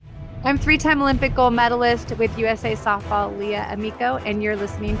I'm three-time Olympic gold medalist with USA softball, Leah Amico, and you're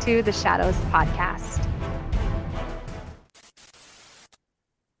listening to the Shadows podcast.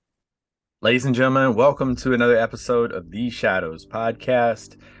 Ladies and gentlemen, welcome to another episode of the Shadows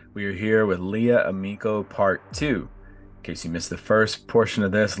podcast. We are here with Leah Amico Part 2. In case you missed the first portion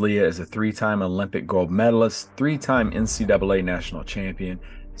of this, Leah is a three-time Olympic gold medalist, three-time NCAA national champion,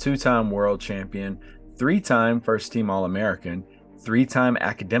 two-time world champion, three-time first-team All-American, three-time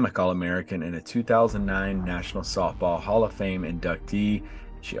academic All-American, and a 2009 National Softball Hall of Fame inductee.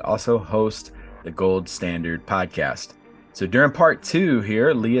 She also hosts the Gold Standard podcast. So during part 2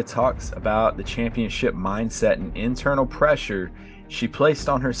 here, Leah talks about the championship mindset and internal pressure she placed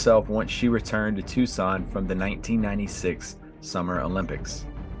on herself once she returned to Tucson from the 1996 Summer Olympics.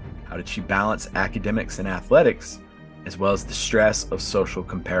 How did she balance academics and athletics, as well as the stress of social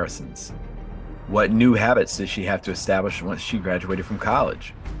comparisons? What new habits did she have to establish once she graduated from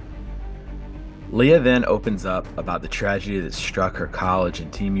college? Leah then opens up about the tragedy that struck her college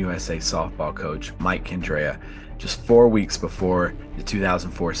and Team USA softball coach, Mike Kendrea, just 4 weeks before the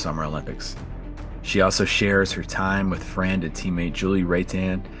 2004 Summer Olympics. She also shares her time with friend and teammate Julie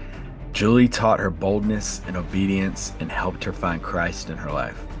Raytan. Julie taught her boldness and obedience and helped her find Christ in her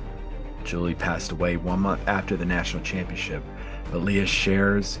life. Julie passed away 1 month after the national championship, but Leah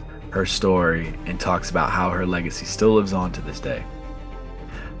shares her story and talks about how her legacy still lives on to this day.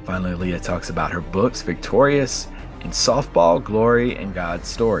 Finally, Leah talks about her books, Victorious, in Softball, Glory, and God's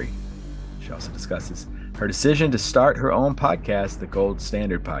Story. She also discusses her decision to start her own podcast, the Gold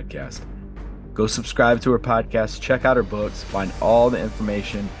Standard Podcast. Go subscribe to her podcast, check out her books, find all the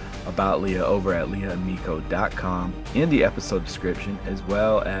information about Leah over at leahamico.com in the episode description, as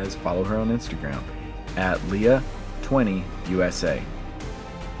well as follow her on Instagram at Leah20USA.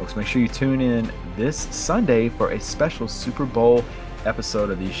 Folks, make sure you tune in this Sunday for a special Super Bowl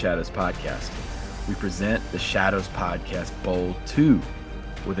episode of the Shadows Podcast. We present the Shadows Podcast Bowl 2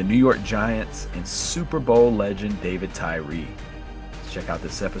 with the New York Giants and Super Bowl legend David Tyree. Check out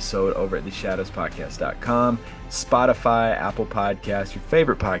this episode over at theshadowspodcast.com, Spotify, Apple Podcasts, your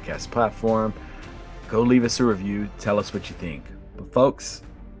favorite podcast platform. Go leave us a review. Tell us what you think. But folks,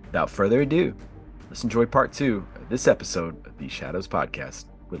 without further ado, let's enjoy part 2 of this episode of the Shadows Podcast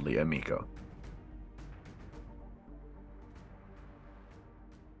with Leah Amico.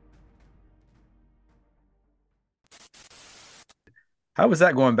 How was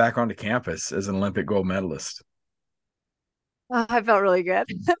that going back onto campus as an Olympic gold medalist? Oh, I felt really good.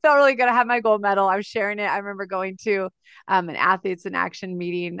 I felt really good. I had my gold medal. I was sharing it. I remember going to an athletes in action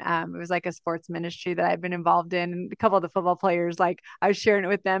meeting. It was like a sports ministry that I've been involved in. And a couple of the football players, like I was sharing it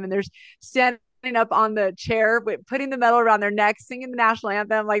with them, and they're standing up on the chair, putting the medal around their neck, singing the national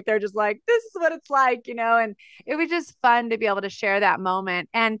anthem. Like they're just like, this is what it's like. And it was just fun to be able to share that moment.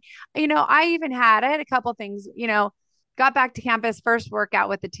 And I had a couple things. Got back to campus. First workout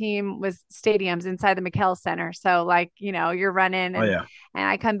with the team was stadiums inside the McKell Center. So you're running Oh, and yeah. and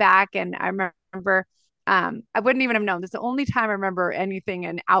I come back and I remember I wouldn't even have known. This is the only time I remember anything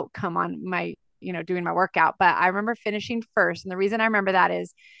an outcome on my doing my workout. But I remember finishing first. And the reason I remember that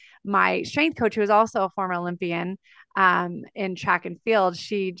is my strength coach, who was also a former Olympian in track and field,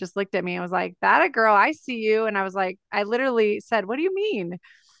 she just looked at me and was like, that a girl, I see you. And I was like, I literally said, what do you mean?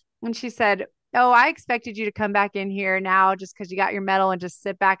 And she said, oh, I expected you to come back in here now just because you got your medal and just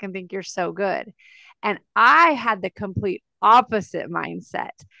sit back and think you're so good. And I had the complete opposite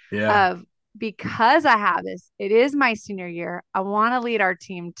mindset Yeah. of, because I have this, it is my senior year. I want to lead our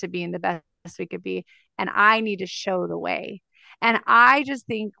team to being the best we could be. And I need to show the way. And I just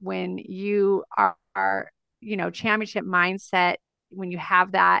think when you are championship mindset, when you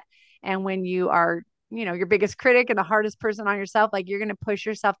have that, and when you are your biggest critic and the hardest person on yourself, like you're going to push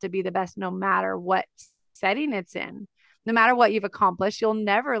yourself to be the best no matter what setting it's in, no matter what you've accomplished. You'll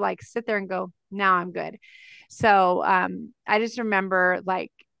never like sit there and go, now I'm good. So I just remember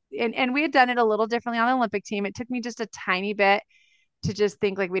and we had done it a little differently on the Olympic team. It took me just a tiny bit to just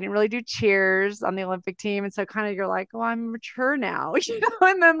think, like, we didn't really do cheers on the Olympic team. And so kind of you're like, oh, I'm mature now,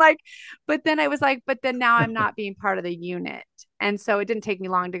 and then but then I was like, but then now I'm not being part of the unit. And so it didn't take me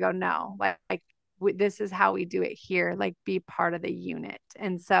long to go, no, this is how we do it here, like be part of the unit.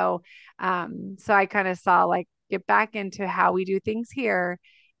 And so I kind of saw, like, get back into how we do things here.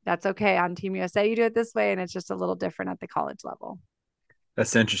 That's okay. On Team USA, you do it this way, and it's just a little different at the college level.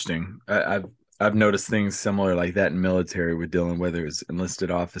 That's interesting. I've noticed things similar like that in military with dealing, whether it's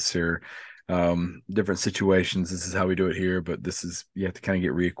enlisted officer, different situations. This is how we do it here, but this is, you have to kind of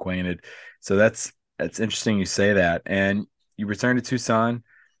get reacquainted. So that's interesting you say that. And you return to Tucson,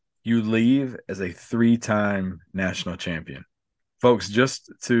 you leave as a three-time national champion. folks,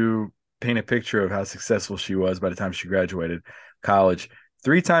 just to paint a picture of how successful she was by the time she graduated college,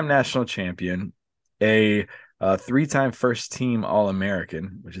 three-time national champion, a three-time first team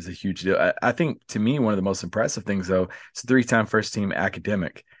All-American, which is a huge deal. I think to me, one of the most impressive things, though, is three-time first team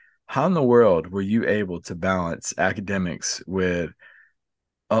academic. How in the world were you able to balance academics with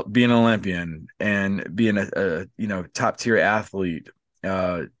being an Olympian and being a top tier athlete,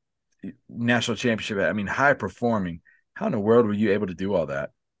 uh, national championship? I mean, high performing. How in the world were you able to do all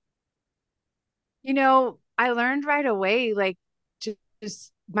that? I learned right away, like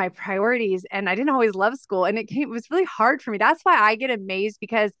just my priorities, and I didn't always love school, and it was really hard for me. That's why I get amazed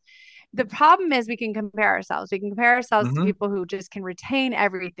because the problem is we can compare ourselves. We can compare ourselves to Hmm. people who just can retain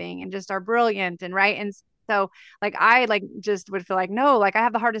everything and just are brilliant and right. And so like I like just would feel like no, like I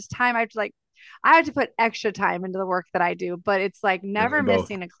have the hardest time. I have to put extra time into the work that I do, but it's like Yeah, we never both.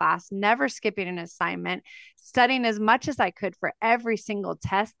 missing a class, never skipping an assignment, studying as much as I could for every single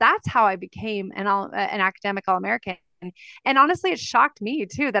test. That's how I became an academic All-American. And honestly, it shocked me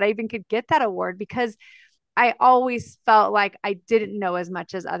too that I even could get that award because I always felt like I didn't know as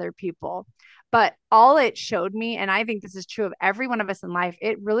much as other people. But all it showed me, and I think this is true of every one of us in life,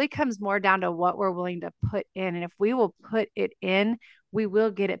 it really comes more down to what we're willing to put in. And if we will put it in, we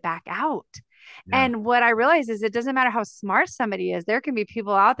will get it back out. Yeah, And what I realize is it doesn't matter how smart somebody is. There can be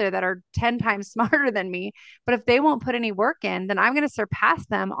people out there that are 10 times smarter than me, but if they won't put any work in, then I'm going to surpass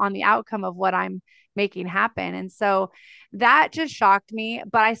them on the outcome of what I'm making happen. And so that just shocked me,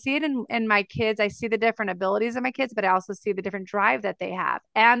 but I see it in my kids. I see the different abilities of my kids, but I also see the different drive that they have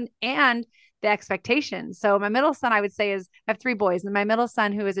and the expectations. So my middle son, I would say is I have three boys, and my middle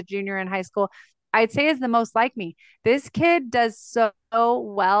son, who is a junior in high school, I'd say is the most like me. This kid does so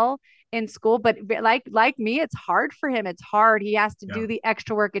well in school, but like me, it's hard for him. It's hard. He has to yeah, do the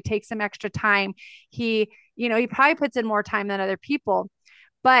extra work. It takes him extra time. He probably puts in more time than other people,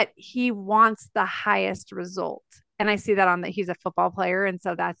 but he wants the highest result. And I see that on that he's a football player. And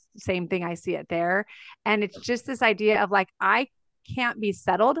so that's the same thing. I see it there. And it's just this idea of like, I can't be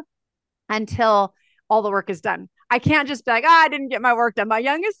settled until all the work is done. I can't just be like, I didn't get my work done. My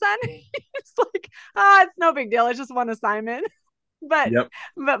youngest son, it's like, it's no big deal. It's just one assignment. but yep.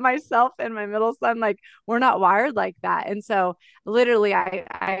 but myself and my middle son, like we're not wired like that. And so literally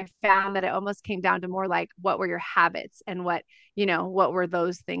I found that it almost came down to more like what were your habits and what were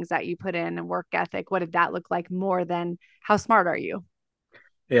those things that you put in and work ethic, what did that look like more than how smart are you.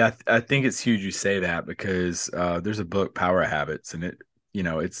 Yeah, I think it's huge you say that because there's a book, Power Habits, and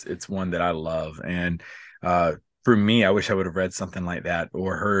it's one that I love. And uh, for me, I wish I would have read something like that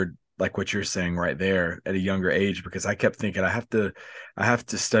or heard like what you're saying right there at a younger age, because I kept thinking I have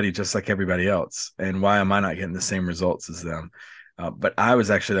to study just like everybody else, and why am I not getting the same results as them? But I was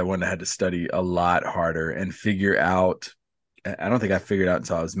actually that one that had to study a lot harder and figure out. I don't think I figured out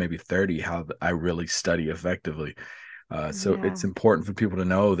until I was maybe 30 how I really study effectively. So Yeah. it's important for people to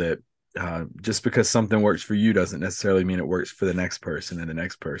know that just because something works for you doesn't necessarily mean it works for the next person and the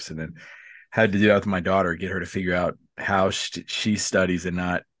next person. And had to do that with my daughter, get her to figure out how she studies and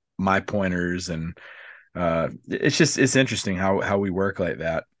not my pointers. And it's interesting how we work like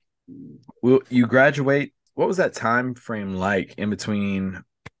that. Will you graduate? What was that time frame like in between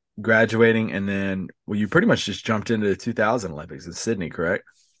graduating and then? Well, you pretty much just jumped into the 2000 Olympics in Sydney, correct?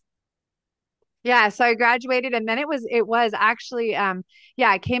 Yeah, so I graduated and then it was actually yeah,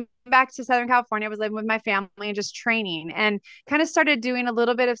 I came back to Southern California. I was living with my family and just training and kind of started doing a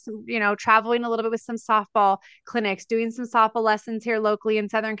little bit of some, traveling a little bit with some softball clinics, doing some softball lessons here locally in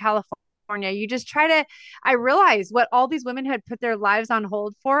Southern California. You just try to, I realized what all these women had put their lives on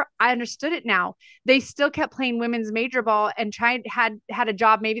hold for. I understood it now. They still kept playing women's major ball and had a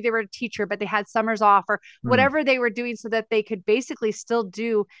job. Maybe they were a teacher, but they had summers off or Hmm. whatever they were doing so that they could basically still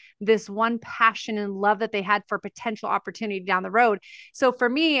do this one passion and love that they had for potential opportunity down the road. So for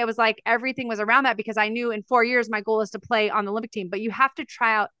me, it was like everything was around that because I knew in 4 years my goal is to play on the Olympic team, but you have to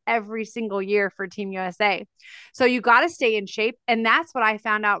try out every single year for Team USA. So you got to stay in shape. And that's what I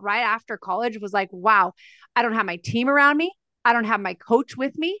found out right after college was like, wow, I don't have my team around me. I don't have my coach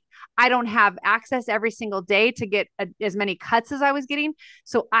with me. I don't have access every single day to get as many cuts as I was getting.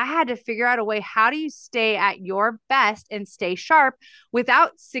 So I had to figure out a way, how do you stay at your best and stay sharp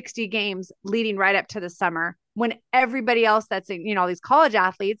without 60 games leading right up to the summer when everybody else that's, all these college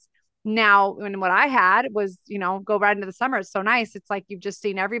athletes now, when what I had was, go right into the summer. It's so nice. It's like you've just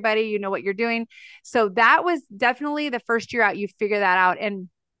seen everybody, you know what you're doing. So that was definitely the first year out, you figure that out. And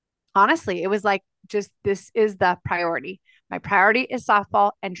honestly, it was like, just this is the priority. My priority is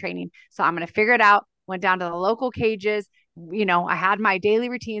softball and training. So I'm going to figure it out. Went down to the local cages, I had my daily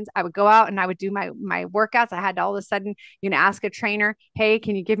routines. I would go out and I would do my workouts. I had to all of a sudden, ask a trainer, hey,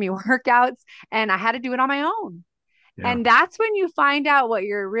 can you give me workouts? And I had to do it on my own. Yeah. And that's when you find out what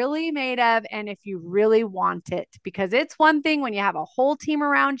you're really made of and if you really want it. Because it's one thing when you have a whole team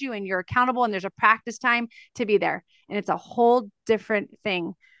around you and you're accountable and there's a practice time to be there. And it's a whole different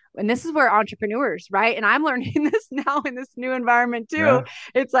thing. And this is where entrepreneurs, right? And I'm learning this now in this new environment too. Yeah.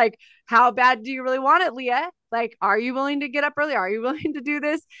 It's like, how bad do you really want it, Leah? Like, are you willing to get up early? Are you willing to do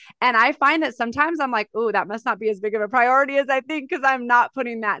this? And I find that sometimes I'm like, oh, that must not be as big of a priority as I think because I'm not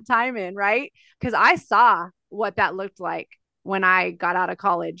putting that time in, right? Because I saw what that looked like when I got out of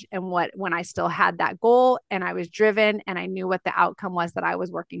college and when I still had that goal and I was driven and I knew what the outcome was that I was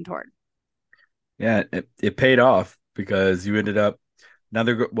working toward. Yeah, it paid off because you ended up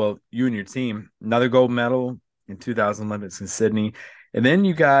well, you and your team, another gold medal in 2000 Olympics in Sydney. And then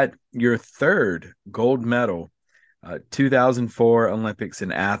you got your third gold medal, 2004 Olympics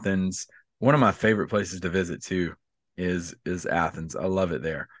in Athens. One of my favorite places to visit too is Athens. I love it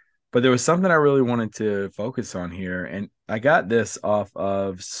there. But there was something I really wanted to focus on here, and I got this off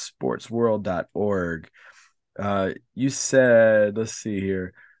of sportsworld.org. You said, let's see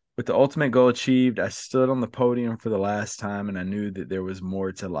here. With the ultimate goal achieved, I stood on the podium for the last time, and I knew that there was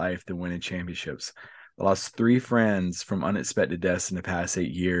more to life than winning championships. I lost three friends from unexpected deaths in the past 8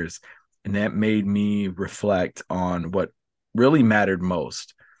 years, and that made me reflect on what really mattered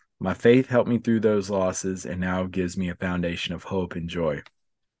most. My faith helped me through those losses, and now gives me a foundation of hope and joy.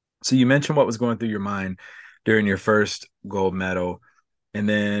 So you mentioned what was going through your mind during your first gold medal. And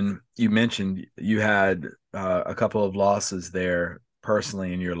then you mentioned you had a couple of losses there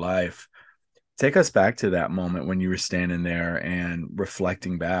personally in your life. Take us back to that moment when you were standing there and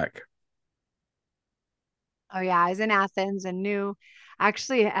reflecting back. Oh yeah, I was in Athens and knew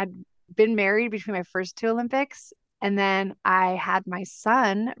actually had been married between my first two Olympics. And then I had my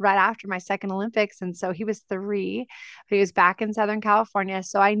son right after my second Olympics. And so he was 3. He was back in Southern California.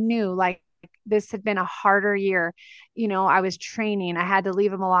 So I knew like this had been a harder year. I was training. I had to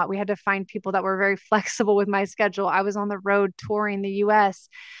leave him a lot. We had to find people that were very flexible with my schedule. I was on the road touring the US.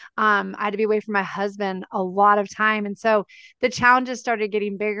 I had to be away from my husband a lot of time. And so the challenges started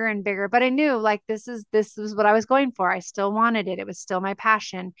getting bigger and bigger, but I knew like this is what I was going for. I still wanted it. It was still my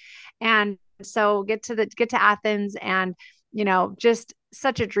passion. And so get to Athens and just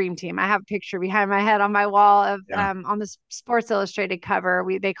such a dream team. I have a picture behind my head on my wall of Yeah. on the Sports Illustrated cover.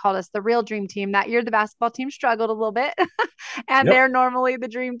 They called us the real dream team. That year the basketball team struggled a little bit and Yep. they're normally the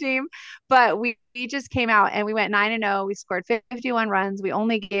dream team, but we just came out and we went 9-0. We scored 51 runs. We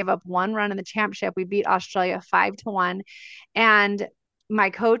only gave up one run in the championship. We beat Australia 5-1. And my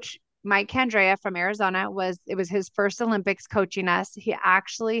coach, Mike Candrea from Arizona, it was his first Olympics coaching us. He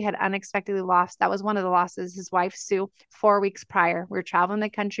actually had unexpectedly lost. That was one of the losses. His wife, Sue, 4 weeks prior. We were traveling the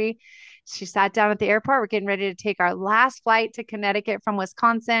country. She sat down at the airport. We're getting ready to take our last flight to Connecticut from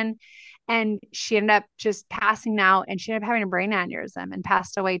Wisconsin. And she ended up just passing out and she ended up having a brain aneurysm and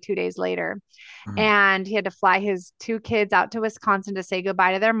passed away 2 days later. Mhm. And he had to fly his two kids out to Wisconsin to say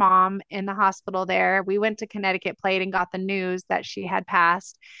goodbye to their mom in the hospital there. We went to Connecticut, played, and got the news that she had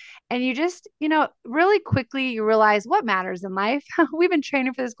passed. And you just, really quickly you realize what matters in life. We've been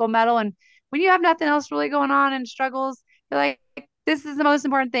training for this gold medal. And when you have nothing else really going on and struggles, you're like, this is the most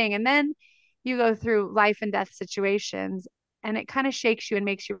important thing. And then you go through life and death situations and it kind of shakes you and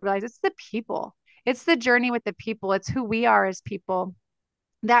makes you realize it's the people. It's the journey with the people. It's who we are as people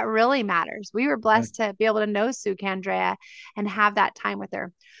that really matters. We were Yeah. blessed to be able to know Sue Candrea and have that time with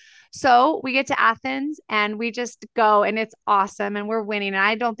her. So we get to Athens and we just go and it's awesome and we're winning. And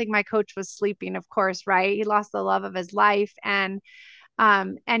I don't think my coach was sleeping, of course, right? He lost the love of his life and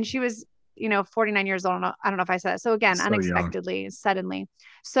she was 49 years old. I don't know if I said that. So again, So young. unexpectedly, suddenly.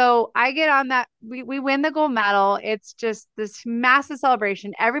 So I get on that. We win the gold medal. It's just this massive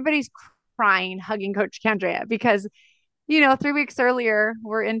celebration. Everybody's crying, hugging Coach Candrea because 3 weeks earlier,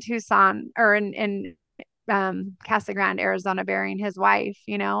 we're in Tucson or in Casa Grande, Arizona, burying his wife,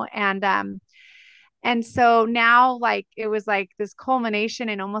 and so now like it was like this culmination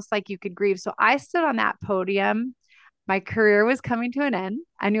and almost like you could grieve. So I stood on that podium. My career was coming to an end.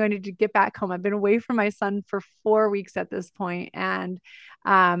 I knew I needed to get back home. I've been away from my son for 4 weeks at this point, and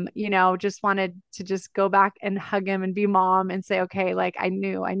just wanted to just go back and hug him and be mom and say, okay, like I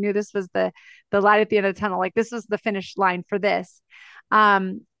knew this was the light at the end of the tunnel. Like this was the finish line for this.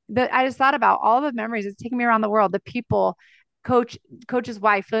 I just thought about all the memories. It's taking me around the world, the people, coach, coach's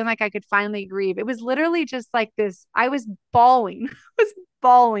wife, feeling like I could finally grieve. It was literally just like this. I was bawling. I was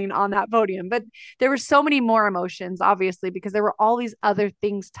bawling on that podium. But there were so many more emotions, obviously, because there were all these other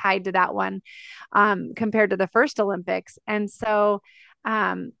things tied to that one, compared to the first Olympics. And so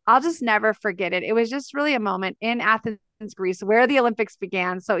I'll just never forget it. It was just really a moment in Athens, Greece, where the Olympics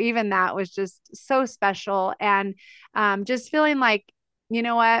began. So even that was just so special. And just feeling like, you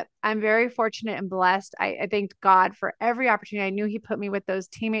know what? I'm very fortunate and blessed. I thanked God for every opportunity. I knew He put me with those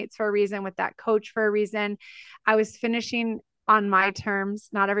teammates for a reason, with that coach for a reason. I was finishing on my terms.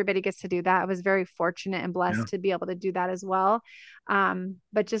 Not everybody gets to do that. I was very fortunate and Yeah. blessed to be able to do that as well.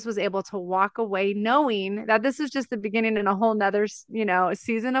 But just was able to walk away knowing that this was just the beginning in a whole nother,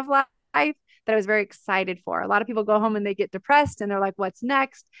 season of life that I was very excited for. A lot of people go home and they get depressed and they're like, what's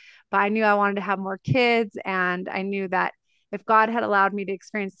next? But I knew I wanted to have more kids. And I knew that if God had allowed me to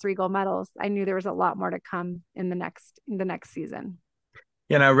experience 3 gold medals, I knew there was a lot more to come in the next season.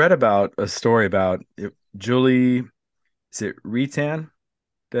 Yeah, and I read about a story about Julie, is it Retan?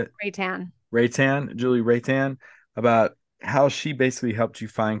 That Raytan. Raytan, Julie Raytan, about how she basically helped you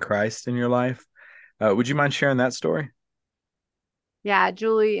find Christ in your life. Would you mind sharing that story? Yeah,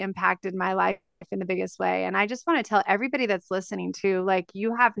 Julie impacted my life in the biggest way. And I just want to tell everybody that's listening to, like,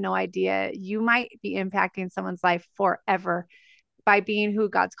 you have no idea. You might be impacting someone's life forever by being who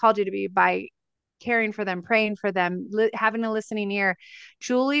God's called you to be, by caring for them, praying for them, having a listening ear.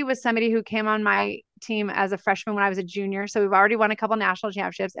 Julie was somebody who came on my team as a freshman when I was a junior. So we've already won a couple national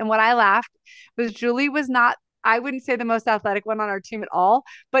championships. And what I laughed was Julie was not, I wouldn't say the most athletic one on our team at all,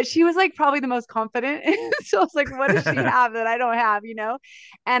 but she was like probably the most confident. So I was like, what does she have that I don't have, you know?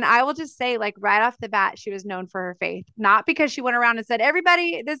 And I will just say, like, right off the bat, she was known for her faith, not because she went around and said,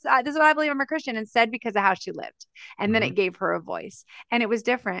 everybody, this is what I believe, I'm a Christian, instead because of how she lived. And then Hmm. it gave her a voice. And it was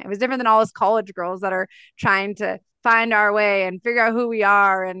different. It was different than all us college girls that are trying to find our way and figure out who we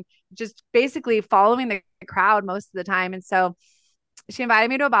are and just basically following the crowd most of the time. And so she invited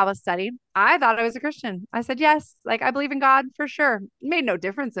me to a Bible study. I thought I was a Christian. I said, yes, like I believe in God for sure. It made no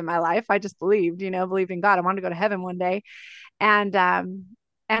difference in my life. I just believed, believed in God. I wanted to go to heaven one day. And, and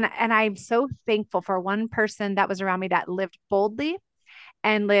I'm so thankful for one person that was around me that lived boldly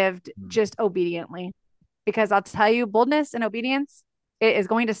and lived just obediently. Because I'll tell you, boldness and obedience, it is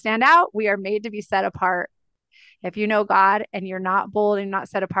going to stand out. We are made to be set apart. If you know God and you're not bold and not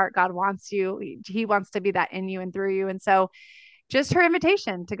set apart, God wants you. He wants to be that in you and through you. And so just her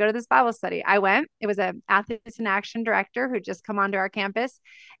invitation to go to this Bible study. I went. It was an Athletes in Action director who just come onto our campus,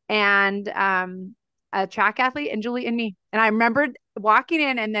 and a track athlete, and Julie and me. And I remembered walking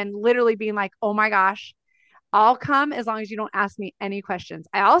in and then literally being like, "Oh my gosh, I'll come as long as you don't ask me any questions."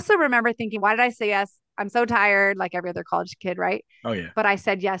 I also remember thinking, "Why did I say yes? I'm so tired, like every other college kid, right?" Oh yeah. But I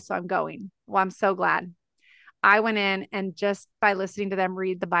said yes, so I'm going. Well, I'm so glad. I went in, and just by listening to them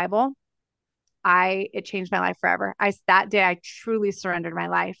read the Bible, it changed my life forever. That day I truly surrendered my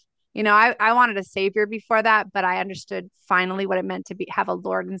life. I wanted a savior before that, but I understood finally what it meant to have a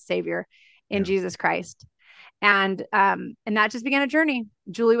Lord and Savior in Yeah. Jesus Christ. And that just began a journey.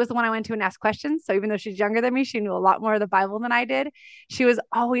 Julie was the one I went to and asked questions. So even though she's younger than me, she knew a lot more of the Bible than I did. She was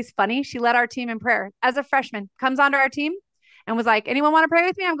always funny. She led our team in prayer as a freshman, comes onto our team and was like, anyone want to pray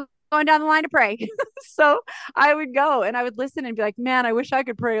with me? I'm going down the line to pray. So I would go and I would listen and be like, man, I wish I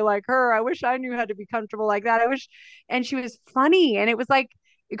could pray like her. I wish I knew how to be comfortable like that. I wish. And she was funny. And it was like,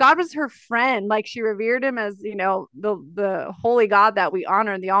 God was her friend. Like, she revered him as, the holy God that we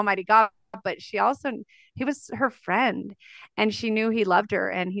honor, and the almighty God. But he was her friend, and she knew he loved her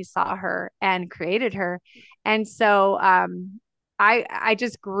and he saw her and created her. And so I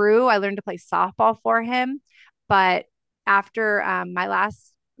just grew. I learned to play softball for him. But after my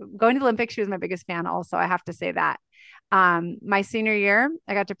last going to the Olympics, she was my biggest fan also. I have to say that. My senior year,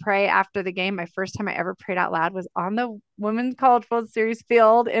 I got to pray after the game. My first time I ever prayed out loud was on the Women's College World Series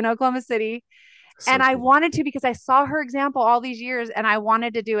field in Oklahoma City. And So I cool. wanted to, because I saw her example all these years and I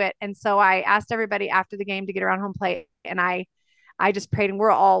wanted to do it. And so I asked everybody after the game to get around home plate. And I just prayed, and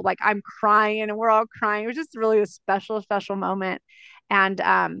we're all like, I'm crying and we're all crying. It was just really a special, special moment. And,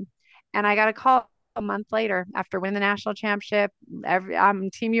 and I got a call a month later after winning the national championship.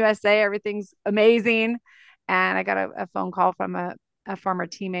 I'm Team USA, everything's amazing. And I got a phone call from a former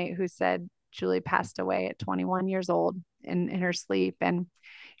teammate who said Julie passed away at 21 years old in her sleep. And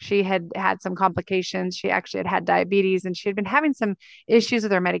she had had some complications. She actually had diabetes, and she had been having some issues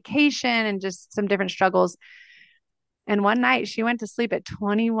with her medication and just some different struggles. And one night she went to sleep at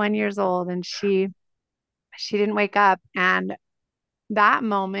 21 years old, and she didn't wake up. And that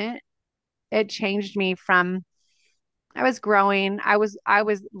moment, it changed me from, I was growing, I was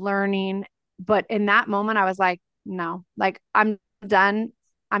learning, but in that moment I was like, no, like, I'm done.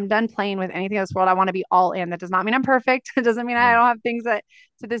 I'm done playing with anything in this world. I want to be all in. That does not mean I'm perfect. It doesn't mean I Yeah. don't have things that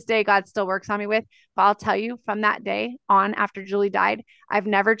to this day God still works on me with. But I'll tell you from that day on after Julie died, I've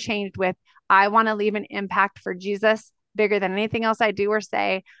never changed with I want to leave an impact for Jesus bigger than anything else I do or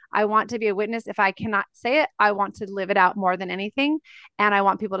say. I want to be a witness. If I cannot say it, I want to live it out more than anything. And I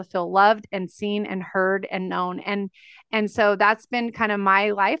want people to feel loved and seen and heard and known. And so that's been kind of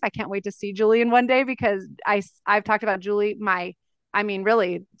my life. I can't wait to see Julie in one day because I've talked about Julie, I mean,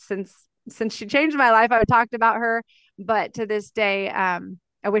 really, since she changed my life, I've talked about her. But to this day, I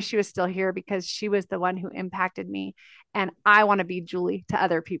wish she was still here because she was the one who impacted me. And I want to be Julie to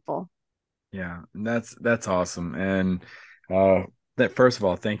other people. Yeah, and that's awesome. And uh that first of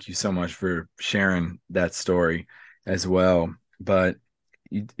all, thank you so much for sharing that story as well. But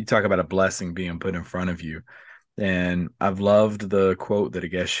you talk about a blessing being put in front of you. And I've loved the quote that a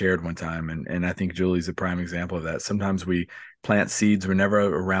guest shared one time, and I think Julie's a prime example of that. Sometimes we plant seeds, we're never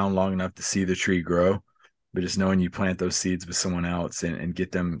around long enough to see the tree grow, but just knowing you plant those seeds with someone else and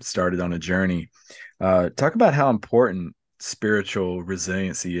get them started on a journey. Talk about how important spiritual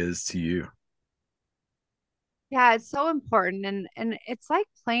resiliency is to you. Yeah, it's so important. And it's like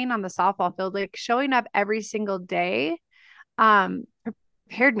playing on the softball field, like showing up every single day um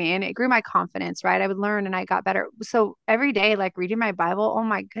prepared me and it grew my confidence, right? I would learn and I got better. So every day, like reading my Bible, oh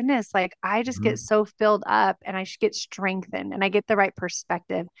my goodness, like I just get Mhm. so filled up and I get strengthened and I get the right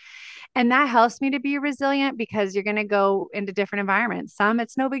perspective. And that helps me to be resilient because you're going to go into different environments. Some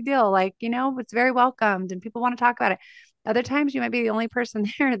it's no big deal, like, it's very welcomed and people want to talk about it. Other times you might be the only person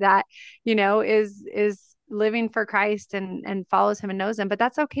there that, is living for Christ and follows him and knows him. But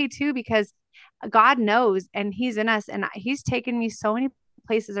that's okay too, because God knows and he's in us and he's taken me so many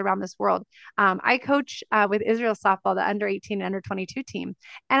places around this world. I coach with Israel softball, the under 18 and under 22 team.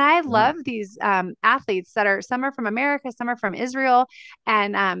 And I Yeah. love these athletes that are, some are from America, some are from Israel.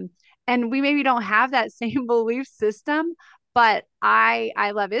 And we maybe don't have that same belief system, but I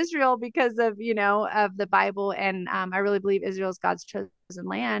love Israel because of, of the Bible. And I really believe Israel is God's chosen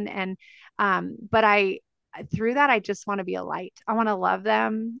land. And but I through that I just want to be a light. I want to love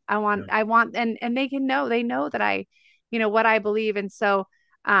them. Yeah. I want and they know that what I believe. And so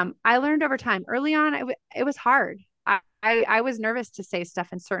I learned over time. Early on it was hard. I was nervous to say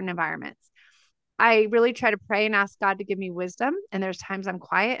stuff in certain environments. I really try to pray and ask God to give me wisdom. And there's times I'm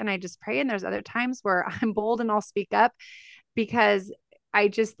quiet and I just pray. And there's other times where I'm bold and I'll speak up because I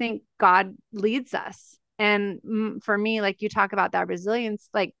just think God leads us. And for me, like you talk about that resilience,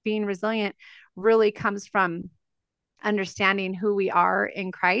 like being resilient really comes from understanding who we are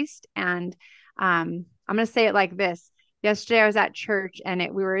in Christ. And I'm going to say it like this. Yesterday I was at church and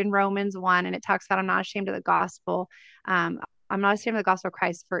we were in Romans 1 and it talks about I'm not ashamed of the gospel. Um, I'm not ashamed of the gospel of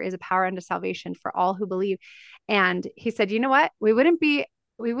Christ, for it is a power unto salvation for all who believe. And he said, you know what? We wouldn't be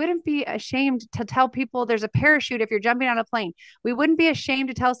ashamed to tell people there's a parachute if you're jumping on a plane. We wouldn't be ashamed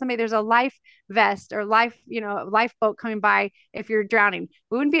to tell somebody there's a life vest or lifeboat coming by if you're drowning.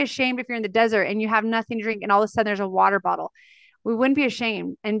 We wouldn't be ashamed if you're in the desert and you have nothing to drink and all of a sudden there's a water bottle. We wouldn't be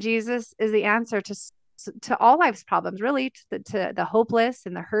ashamed. And Jesus is the answer to all life's problems, really, to the hopeless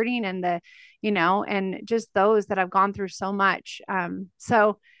and the hurting and and just those that have gone through so much.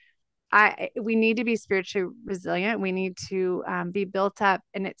 So we need to be spiritually resilient. We need to be built up,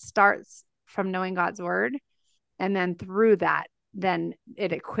 and it starts from knowing God's word, and then through that, then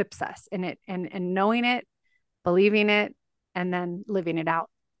it equips us in it and knowing it, believing it, and then living it out.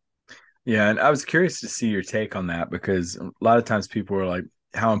 Yeah, and I was curious to see your take on that because a lot of times people are like,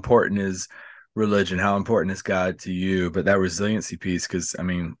 how important is religion? How important is God to you? But that resiliency piece, because I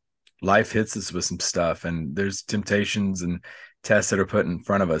mean, life hits us with some stuff and there's temptations and tests that are put in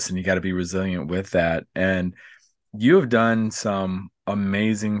front of us, and you got to be resilient with that. And you have done some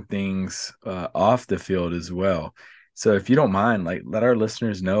amazing things off the field as well. So if you don't mind, like let our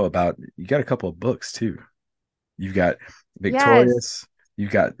listeners know about you got a couple of books too. You've got Yes. Victorious,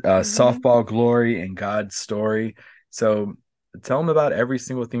 you've got Mm-hmm. Softball Glory and God's Story. So tell them about every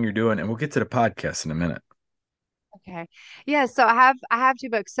single thing you're doing, and we'll get to the podcast in a minute. Okay. Yeah, so I have two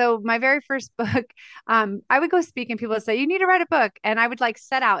books. So my very first book, I would go speak and people would say, you need to write a book. And I would like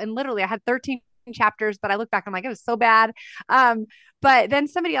set out and literally I had 13 chapters, but I look back, I'm like, it was so bad. Um, but then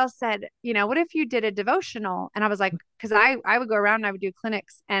somebody else said, what if you did a devotional? And I was like, because I would go around and I would do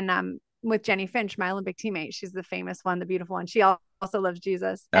clinics and with Jenny Finch, my Olympic teammate, she's the famous one, the beautiful one. She also loves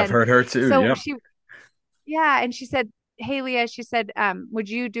Jesus. I've And heard her too. so Yep. she yeah, and she said, "Hey Leah," she said, "would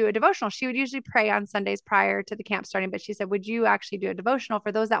you do a devotional?" She would usually pray on Sundays prior to the camp starting, but she said, "Would you actually do a devotional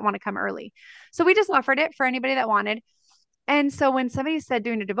for those that want to come early?" So we just offered it for anybody that wanted. And so when somebody said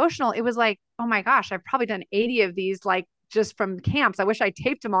doing a devotional, it was like, "Oh my gosh, I've probably done 80 of these like just from camps. I wish I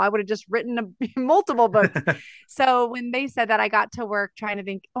taped them all. I would have just written multiple books. So when they said that, I got to work trying to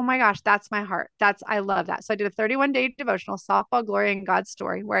think, oh my gosh, that's my heart. I love that. So I did a 31-day devotional, Softball, Glory, and God's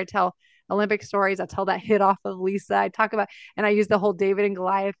Story, where I tell Olympic stories. I tell that hit off of Lisa. I talk about, and I use the whole David and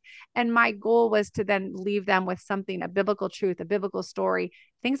Goliath. And my goal was to then leave them with something, a biblical truth, a biblical story,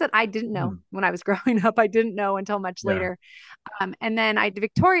 things that I didn't know Hmm. when I was growing up. I didn't know until much Yeah. later. And then I did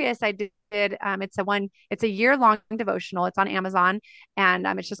Victorious. I did it's a year-long devotional. It's on Amazon, and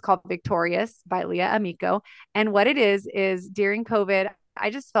it's just called Victorious by Leah Amico. And what it is during COVID, I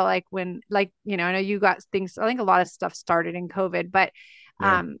just felt like I know you got things. I think a lot of stuff started in COVID, but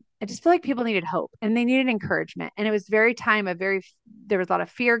Yeah. I just feel like people needed hope and they needed encouragement. And it was very time of very there was a lot of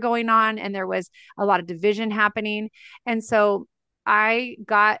fear going on, and there was a lot of division happening. And so I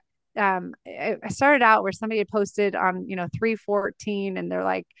got I started out where somebody had posted on 314, and they're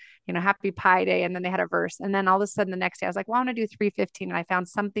like, happy Pi Day, and then they had a verse, and then all of a sudden the next day I was like, well, I'm gonna do 315, and I found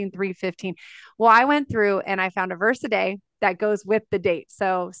something 315. Well, I went through and I found a verse a day that goes with the date.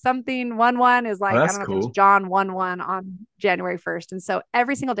 So something 1-1 is Oh, like, I that's don't know if it was cool. John 1-1 on January 1st. And so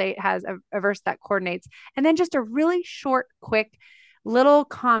every single date has a verse that coordinates, and then just a really short, quick little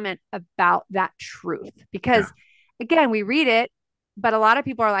comment about that truth. Yeah. Because again, we read it, but a lot of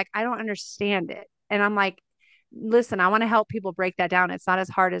people are like, I don't understand it. And I'm like, listen, I want to help people break that down. It's not as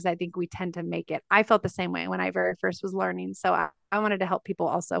hard as I think we tend to make it. I felt the same way when I very first was learning. So I wanted to help people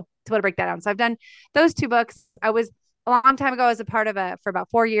also to be able to break that down. So I've done those two books. I was a long time ago, I was a part of for about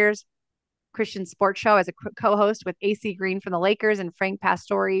 4 years, Christian sports show as a co-host with AC Green from the Lakers and Frank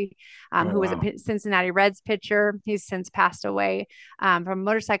Pastore, Oh, who was a wow. Cincinnati Reds pitcher. He's since passed away from a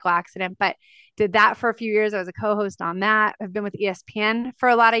motorcycle accident, but did that for a few years. I was a co-host on that. I've been with ESPN for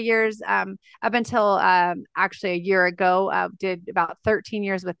a lot of years, up until actually a year ago. Did about 13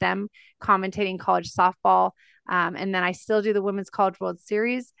 years with them, commentating college softball. And then I still do the Women's College World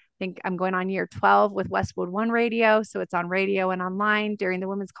Series. Think I'm going on year 12 with Westwood One Radio. So it's on radio and online during the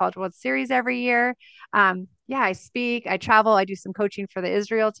Women's College World Series every year. Yeah, I speak, I travel, I do some coaching for the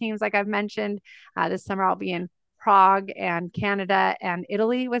Israel teams, like I've mentioned. This summer I'll be in Prague and Canada and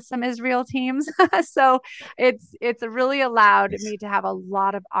Italy with some Israel teams. So it's really allowed Nice. me to have a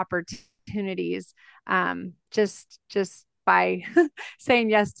lot of opportunities, just by saying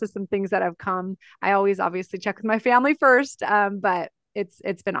yes to some things that have come. I always obviously check with my family first, but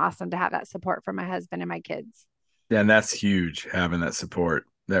it's been awesome to have that support from my husband and my kids. Yeah, and that's huge having that support.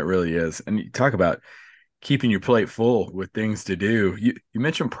 That really is. And you talk about keeping your plate full with things to do. You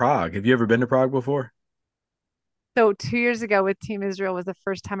mentioned Prague. Have you ever been to Prague before? So 2 years ago with Team Israel was the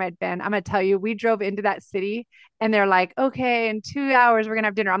first time I'd been. I'm gonna tell you, we drove into that city and they're like, okay, in 2 hours we're gonna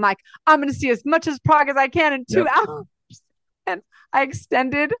have dinner. I'm like, I'm gonna see as much as Prague as I can in two Yep. hours. And I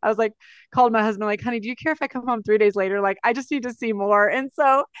extended. I was like, called my husband, like, honey, do you care if I come home 3 days later? Like, I just need to see more. And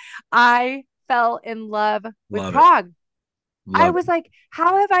so I fell in love with Love it. Prague. I Love it. was like,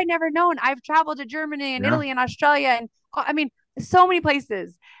 how have I never known? I've traveled to Germany and Yeah. Italy and Australia and I mean, so many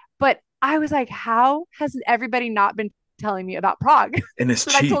places. But I was like, how has everybody not been telling me about Prague? And it's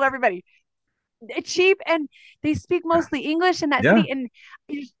So I told cheap. everybody. It's cheap and they speak mostly English in that Yeah. city. And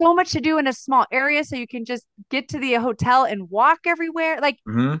there's so much to do in a small area. So you can just get to the hotel and walk everywhere. Like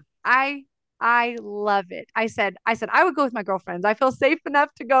Hmm. I I love it. I said I would go with my girlfriends. I feel safe enough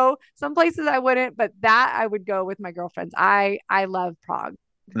to go some places I wouldn't, but that I would go with my girlfriends. I love Prague.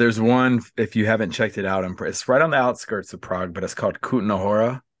 There's one, if you haven't checked it out, it's right on the outskirts of Prague, but it's called Kutna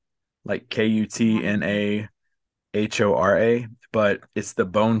Hora, like Kutnahora, but it's the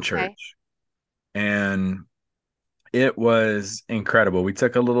Bone Okay. Church. And it was incredible. We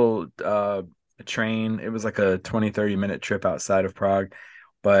took a little train. It was like a 20-30 minute trip outside of Prague,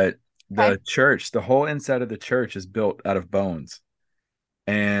 but Okay. the church, the whole inside of the church is built out of bones.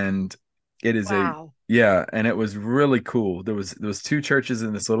 And it is a Wow. yeah, and it was really cool. There was two churches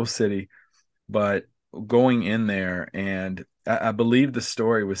in this little city, but going in there, and I believe the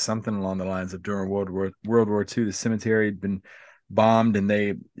story was something along the lines of during World War II, the cemetery had been bombed and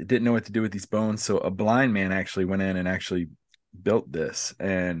they didn't know what to do with these bones. So a blind man actually went in and actually built this.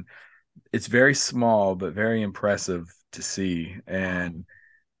 And it's very small, but very impressive to see. Wow. And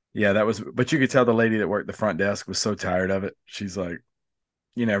yeah, but you could tell the lady that worked the front desk was so tired of it. She's like,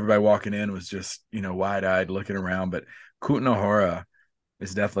 everybody walking in was just, wide eyed looking around. But Kutna Hora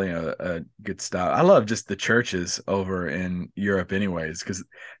is definitely a good style. I love just the churches over in Europe, anyways, because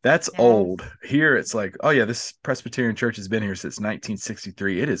that's Yes. old. Here, it's like, oh yeah, this Presbyterian church has been here since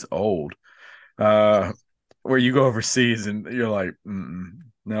 1963. It is old. Uh, where you go overseas and you're like,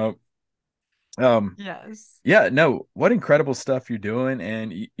 nope. Um, Yes. yeah, no, what incredible stuff you're doing.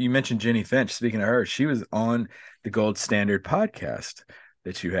 And you mentioned Jenny Finch. Speaking of her, she was on the Gold Standard podcast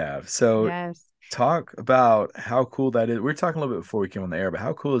that you have. So Yes. talk about how cool that is. We were talking a little bit before we came on the air, but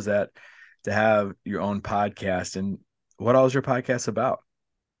how cool is that to have your own podcast? And what all is your podcast about?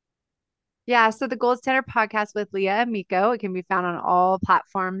 Yeah, so the Gold Standard podcast with Leah Amico, it can be found on all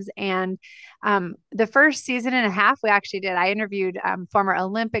platforms. And the first season and a half, we actually did. I interviewed former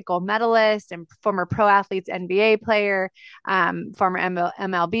Olympic gold medalist and former pro athletes, NBA player, former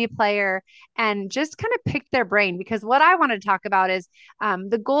MLB player, and just kind of picked their brain because what I want to talk about is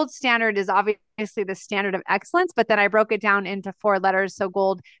the gold standard is obviously the standard of excellence, but then I broke it down into four letters. So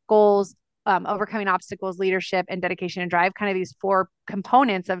gold, goals, overcoming obstacles, leadership, and dedication and drive, kind of these four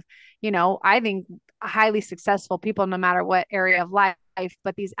components of I think highly successful people, no matter what area of life,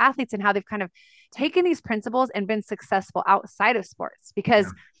 but these athletes and how they've kind of taken these principles and been successful outside of sports. Yeah.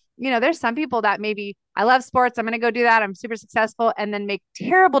 Because, there's some people that maybe I love sports, I'm going to go do that, I'm super successful, and then make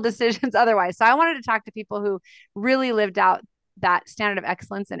terrible decisions otherwise. So I wanted to talk to people who really lived out that standard of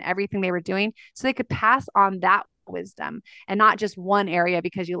excellence in everything they were doing so they could pass on that wisdom and not just one area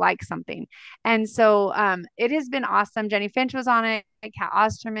because you like something. And so it has been awesome. Jenny Finch was on it, Kat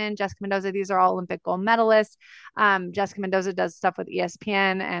Osterman, Jessica Mendoza. These are all Olympic gold medalists. Jessica Mendoza does stuff with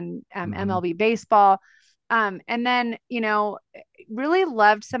ESPN and Hmm. MLB baseball. And then, really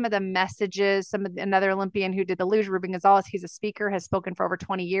loved some of the messages. Another Olympian who did the luge, Ruben Gonzalez, he's a speaker, has spoken for over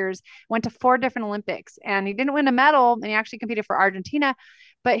 20 years, went to four different Olympics, and he didn't win a medal, and he actually competed for Argentina.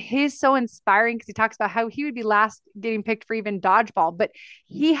 But he's so inspiring because he talks about how he would be last getting picked for even dodgeball, but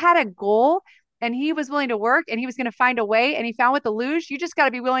he had a goal and he was willing to work and he was going to find a way. And he found with the luge, you just got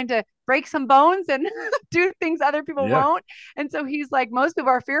to be willing to break some bones and do things other people Yeah. won't. And so he's like, most people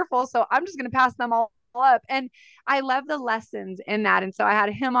are fearful. So I'm just going to pass them all up. And I love the lessons in that. And so I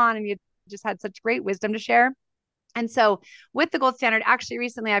had him on and he just had such great wisdom to share. And so with the gold standard, actually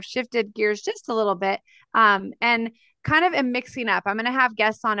recently I've shifted gears just a little bit and kind of am mixing up. I'm going to have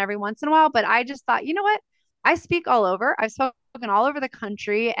guests on every once in a while, but I just thought, you know what? I speak all over. I've spoken all over the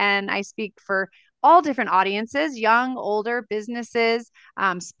country and I speak for all different audiences, young, older, businesses,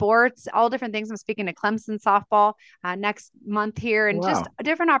 sports, all different things. I'm speaking to Clemson softball next month here and just Wow.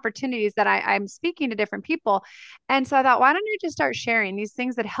 different opportunities that I'm speaking to different people. And so I thought, why don't I just start sharing these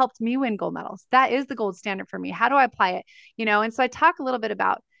things that helped me win gold medals? That is the gold standard for me. How do I apply it? And so I talk a little bit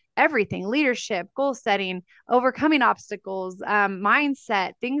about everything: leadership, goal setting, overcoming obstacles,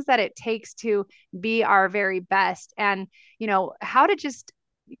 mindset, things that it takes to be our very best, and, how to just,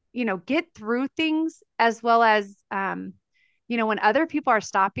 get through things as well as, when other people are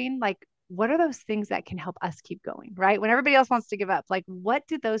stopping, like, what are those things that can help us keep going, right? When everybody else wants to give up, like, what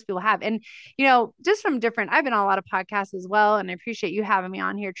do those people have? And, just from different, I've been on a lot of podcasts as well, and I appreciate you having me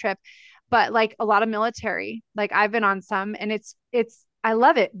on here, Trip, but like a lot of military, like I've been on some, and I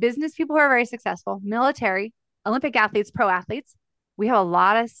love it. Business people who are very successful, military, Olympic athletes, pro athletes, we have a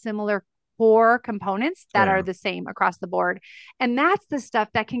lot of similar core components Oh, that are yeah. the same across the board. And that's the stuff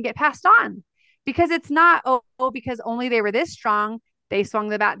that can get passed on because it's not, because only they were this strong, they swung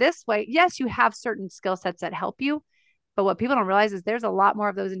the bat this way. Yes, you have certain skill sets that help you, but what people don't realize is there's a lot more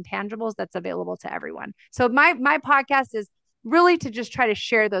of those intangibles that's available to everyone. So my podcast is really to just try to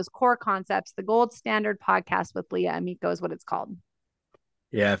share those core concepts. The Gold Standard Podcast with Leah Amico is what it's called.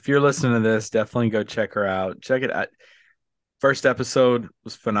 Yeah. If you're listening to this, definitely go check her out. Check it out. First episode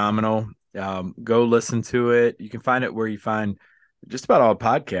was phenomenal. Go listen to it. You can find it where you find just about all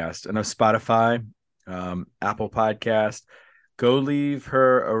podcasts. I know Spotify, Apple Podcast. Go leave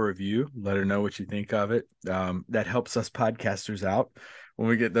her a review. Let her know what you think of it. That helps us podcasters out when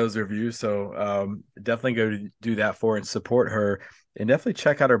we get those reviews. So definitely go do that for her and support her, and definitely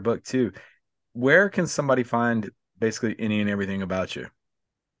check out her book too. Where can somebody find basically any and everything about you?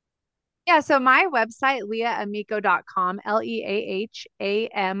 Yeah, so my website, leahamico.com,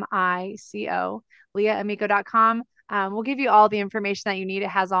 Leahamico, leahamico.com. Will give you all the information that you need. It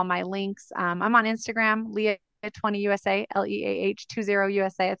has all my links. I'm on Instagram, Leah20USA,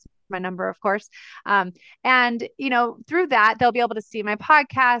 Leah20USA. It's my number, of course. And, through that, they'll be able to see my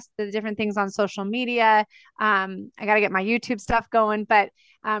podcast, the different things on social media. I got to get my YouTube stuff going, but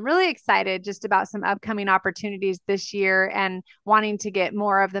I'm really excited just about some upcoming opportunities this year and wanting to get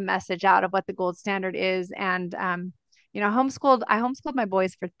more of the message out of what the gold standard is. And, I homeschooled my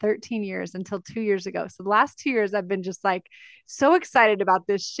boys for 13 years until 2 years ago. So the last 2 years, I've been just like so excited about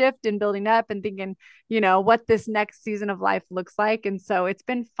this shift and building up and thinking, what this next season of life looks like. And so it's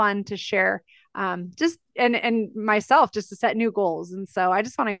been fun to share just and myself just to set new goals. And so I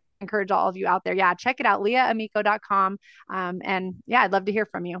just want to encourage all of you out there. Yeah, check it out, leahamico.com. And yeah, I'd love to hear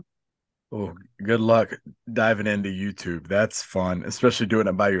from you. Oh, good luck diving into YouTube. That's fun, especially doing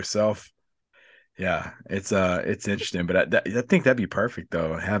it by yourself. Yeah, it's interesting, but I think that'd be perfect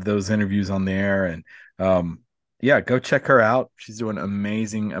though. Have those interviews on there and um yeah, go check her out. She's doing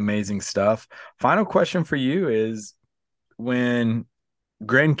amazing, amazing stuff. Final question for you is when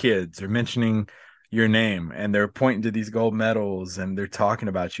grandkids are mentioning your name and they're pointing to these gold medals and they're talking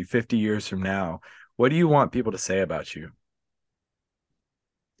about you 50 years from now, what do you want people to say about you?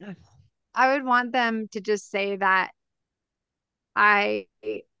 I would want them to just say that I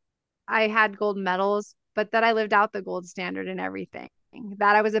I had gold medals, but that I lived out the gold standard in everything.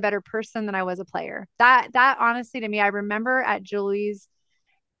 That I was a better person than I was a player. That honestly to me, I remember at Julie's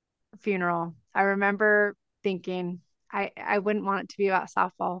funeral, I remember thinking I wouldn't want it to be about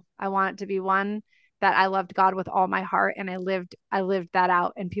softball. I want it to be one that I loved God with all my heart and I lived that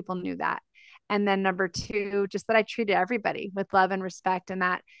out and people knew that. And then number two, just that I treated everybody with love and respect and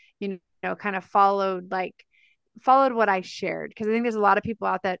that, kind of followed what I shared. Because I think there's a lot of people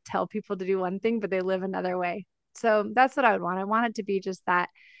out that tell people to do one thing, but they live another way. So that's what I would want. I want it to be just that,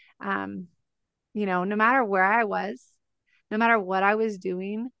 um, no matter where I was, no matter what I was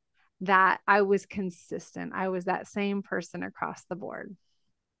doing, that I was consistent. I was that same person across the board.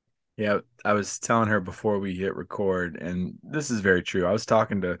 Yeah, I was telling her before we hit record, and this is very true. I was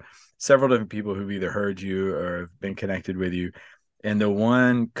talking to several different people who've either heard you or have been connected with you. And the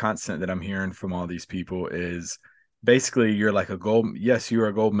one constant that I'm hearing from all these people is basically you're like a gold, yes, you're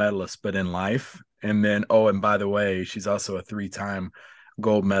a gold medalist, but in life. And then, oh, and by the way, she's also a three-time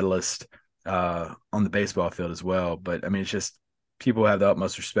gold medalist on the baseball field as well. But I mean, it's just people have the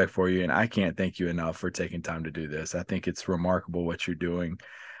utmost respect for you. And I can't thank you enough for taking time to do this. I think it's remarkable what you're doing.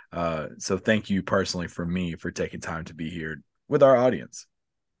 So thank you personally for me for taking time to be here with our audience.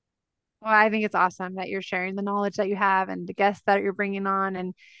 Well, I think it's awesome that you're sharing the knowledge that you have and the guests that you're bringing on.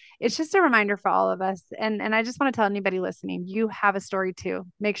 And it's just a reminder for all of us. And I just want to tell anybody listening, you have a story too.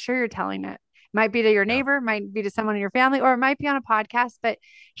 Make sure you're telling it. Might be to your Yeah, neighbor, might be to someone in your family, or it might be on a podcast, but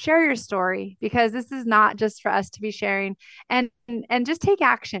share your story because this is not just for us to be sharing and just take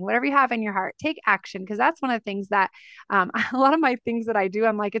action. Whatever you have in your heart, take action. Because that's one of the things that a lot of my things that I do,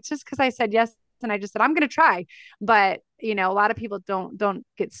 I'm like, it's just because I said yes and I just said I'm going to try, but a lot of people don't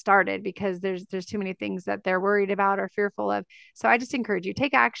get started because there's too many things that they're worried about or fearful of. So I just encourage you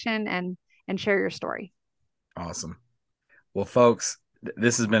take action and share your story. awesome. Well, folks,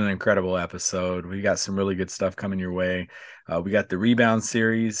 this has been an incredible episode. We got some really good stuff coming your way. We got the rebound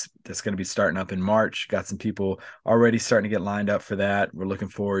series that's going to be starting up in March. Got some people already starting to get lined up for that. We're looking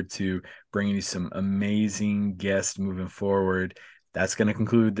forward to bringing you some amazing guests moving forward. That's going to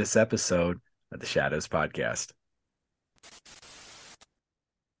conclude this episode of the Shadows Podcast.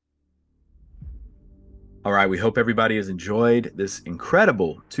 All right, we hope everybody has enjoyed this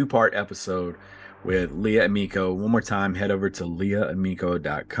incredible two-part episode with Leah Amico. One more time, head over to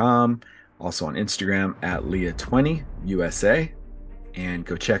leahamico.com, also on Instagram at Leah20USA, and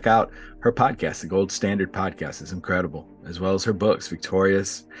go check out her podcast, the Gold Standard Podcast. It's incredible, as well as her books,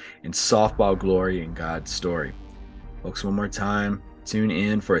 Victorious and Softball Glory and God's Story. Folks, one more time, tune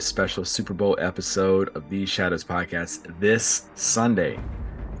in for a special Super Bowl episode of the Shadows Podcast this Sunday.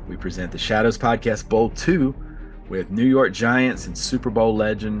 We present the Shadows Podcast Bowl 2 with New York Giants and Super Bowl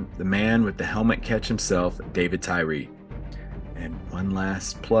legend, the man with the helmet catch himself, David Tyree. And one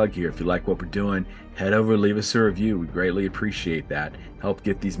last plug here. If you like what we're doing, head over, leave us a review. We greatly appreciate that. Help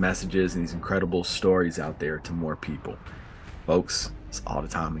get these messages and these incredible stories out there to more people. Folks, that's all the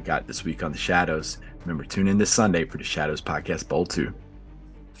time we got this week on The Shadows. Remember, tune in this Sunday for the Shadows Podcast Bowl 2.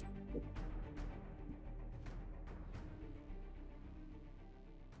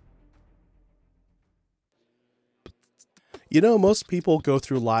 Most people go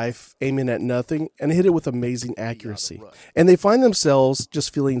through life aiming at nothing and hit it with amazing accuracy. And they find themselves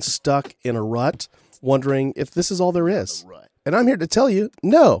just feeling stuck in a rut, wondering if this is all there is. And I'm here to tell you,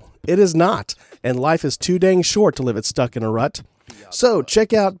 no, it is not. And life is too dang short to live it stuck in a rut. So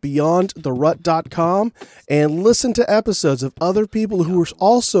check out beyondtherut.com and listen to episodes of other people who are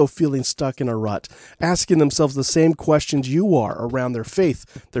also feeling stuck in a rut, asking themselves the same questions you are around their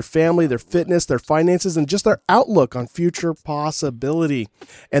faith, their family, their fitness, their finances, and just their outlook on future possibility.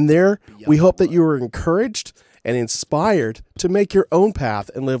 And there, we hope that you are encouraged and inspired to make your own path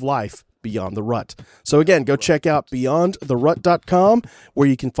and live life beyond the rut. So again, go check out beyondtherut.com where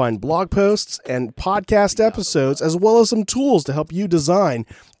you can find blog posts and podcast episodes as well as some tools to help you design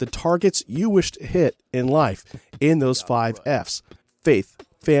the targets you wish to hit in life in those 5 F's: faith,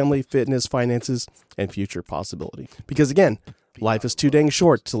 family, fitness, finances, and future possibility. Because again, life is too dang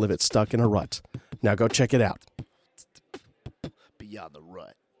short to live it stuck in a rut. Now go check it out. Beyond the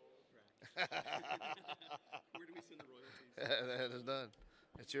rut. Where do we send the royalties? That is done.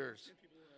 It's yours.